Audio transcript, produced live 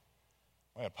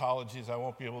My apologies, I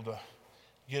won't be able to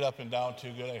get up and down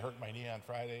too good. I hurt my knee on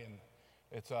Friday, and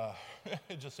it's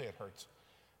just say it hurts,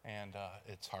 and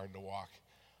it's hard to walk.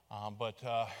 But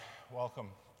welcome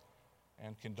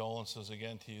and condolences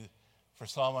again to you. For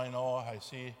some, I know, I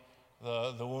see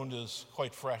the wound is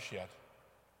quite fresh yet,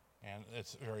 and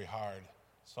it's very hard.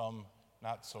 Some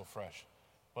not so fresh,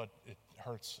 but it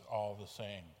hurts all the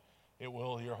same. It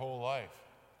will your whole life.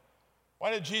 Why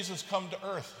did Jesus come to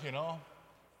earth, you know?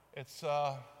 It's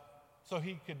so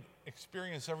he could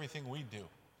experience everything we do.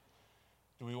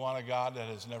 Do we want a God that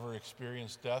has never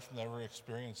experienced death, never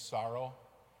experienced sorrow?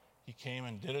 He came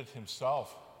and did it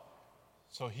himself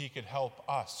so he could help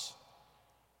us.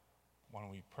 When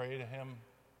we pray to him,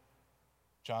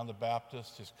 John the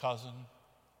Baptist, his cousin,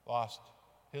 lost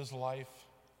his life.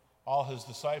 All his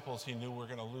disciples he knew were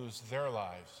going to lose their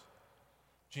lives.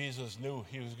 Jesus knew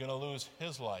he was going to lose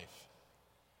his life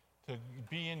to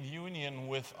be in union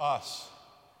with us,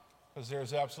 because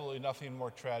there's absolutely nothing more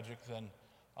tragic than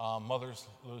mothers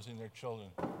losing their children.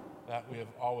 That we have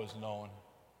always known.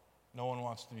 No one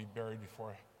wants to be buried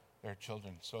before their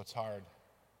children, so it's hard.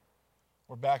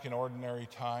 We're back in ordinary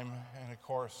time, and of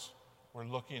course, we're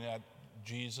looking at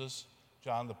Jesus,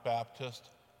 John the Baptist.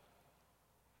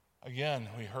 Again,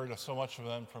 we heard so much of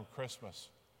them from Christmas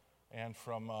and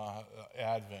from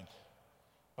Advent.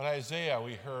 But Isaiah,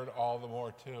 we heard all the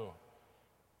more too.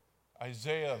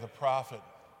 Isaiah, the prophet,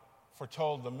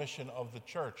 foretold the mission of the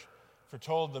church,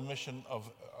 foretold the mission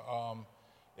of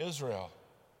Israel.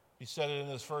 He said it in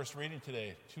his first reading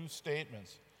today, 2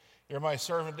 statements. You're my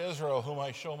servant Israel, whom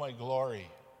I show my glory.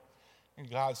 And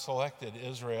God selected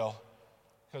Israel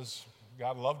because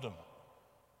God loved him.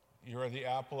 You are the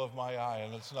apple of my eye,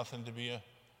 and it's nothing to be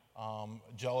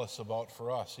jealous about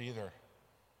for us either.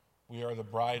 We are the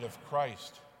bride of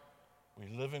Christ.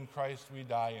 We live in Christ, we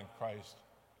die in Christ.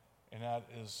 And that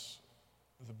is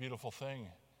the beautiful thing.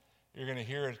 You're going to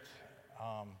hear it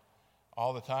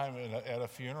all the time at a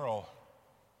funeral.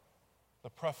 The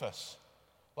preface.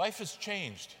 Life has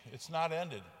changed. It's not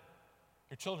ended.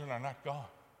 Your children are not gone.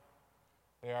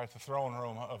 They are at the throne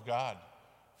room of God,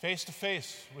 face to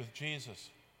face with Jesus.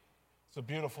 It's a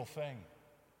beautiful thing.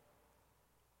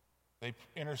 They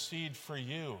intercede for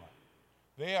you.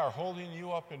 They are holding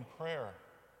you up in prayer.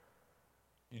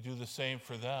 You do the same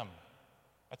for them.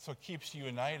 That's what keeps you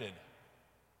united.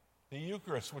 The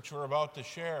Eucharist, which we're about to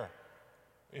share,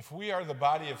 if we are the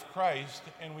body of Christ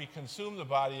and we consume the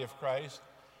body of Christ,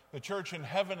 the church in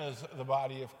heaven is the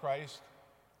body of Christ,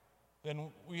 then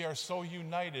we are so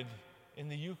united in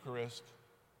the Eucharist.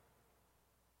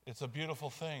 It's a beautiful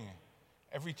thing.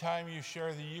 Every time you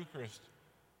share the Eucharist,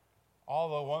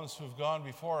 all the ones who've gone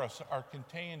before us are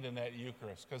contained in that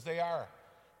Eucharist, because they are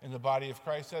in the body of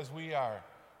Christ as we are.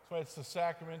 So it's the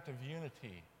sacrament of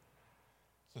unity.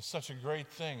 It's such a great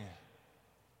thing.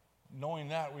 Knowing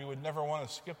that, we would never want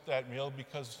to skip that meal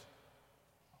because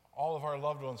all of our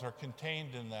loved ones are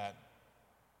contained in that.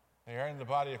 They are in the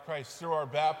body of Christ through our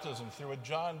baptism, through what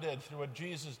John did, through what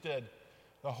Jesus did,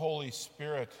 the Holy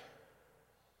Spirit.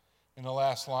 In the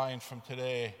last line from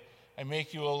today, I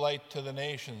make you a light to the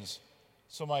nations,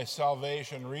 so my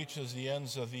salvation reaches the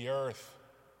ends of the earth.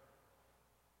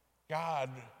 God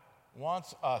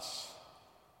wants us.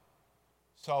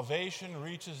 Salvation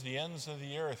reaches the ends of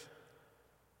the earth.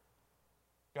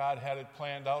 God had it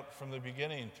planned out from the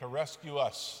beginning to rescue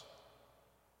us,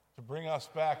 to bring us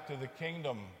back to the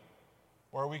kingdom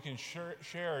where we can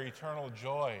share eternal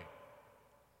joy.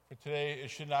 For today, it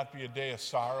should not be a day of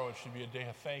sorrow. It should be a day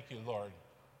of thank you, Lord.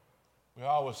 We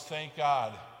always thank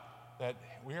God that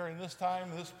we are in this time,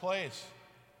 this place.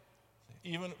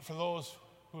 Even for those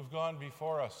who have gone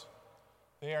before us,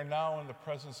 they are now in the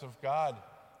presence of God,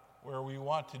 where we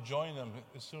want to join them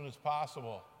as soon as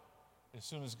possible. As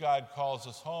soon as God calls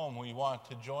us home, we want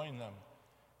to join them.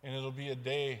 And it'll be a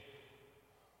day,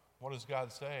 what does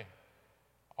God say?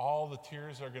 All the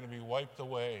tears are going to be wiped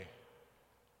away.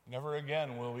 Never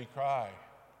again will we cry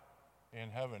in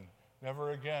heaven.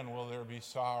 Never again will there be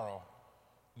sorrow.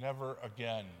 Never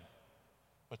again.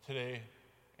 But today,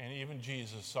 and even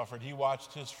Jesus suffered. He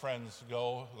watched his friends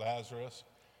go, Lazarus,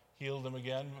 healed him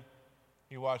again.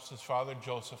 He watched his father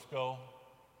Joseph go.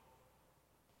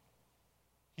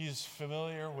 He's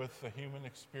familiar with the human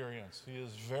experience. He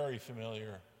is very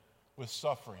familiar with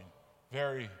suffering,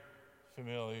 very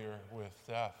familiar with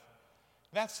death.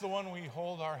 That's the one we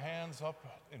hold our hands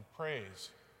up in praise.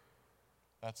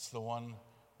 That's the one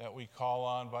that we call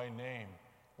on by name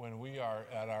when we are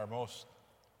at our most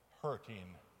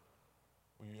hurting.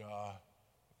 We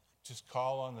just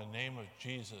call on the name of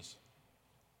Jesus.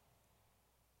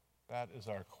 That is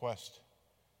our quest.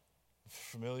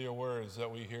 Familiar words that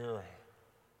we hear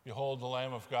Behold the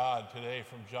Lamb of God today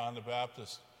from John the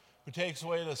Baptist, who takes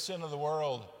away the sin of the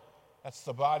world. That's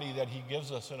the body that he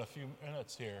gives us in a few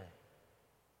minutes here,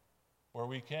 where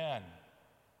we can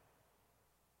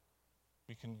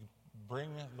bring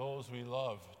those we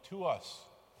love to us,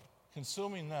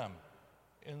 consuming them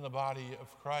in the body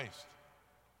of Christ.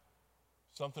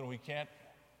 Something we can't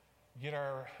get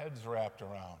our heads wrapped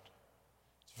around.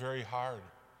 It's very hard,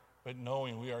 but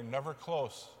knowing we are never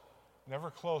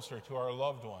closer to our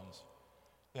loved ones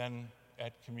than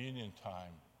at communion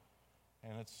time.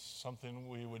 And it's something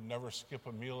we would never skip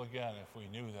a meal again if we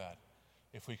knew that.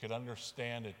 If we could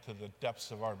understand it to the depths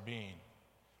of our being,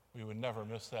 we would never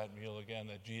miss that meal again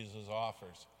that Jesus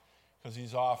offers, because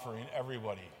he's offering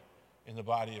everybody in the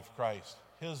body of Christ,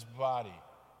 his body,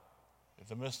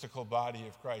 the mystical body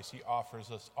of Christ. He offers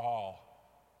us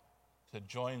all to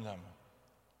join them.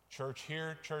 Church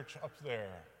here, church up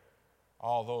there,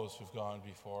 all those who've gone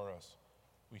before us.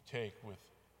 We take with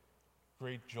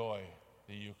great joy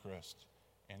the Eucharist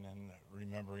and in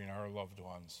remembering our loved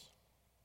ones.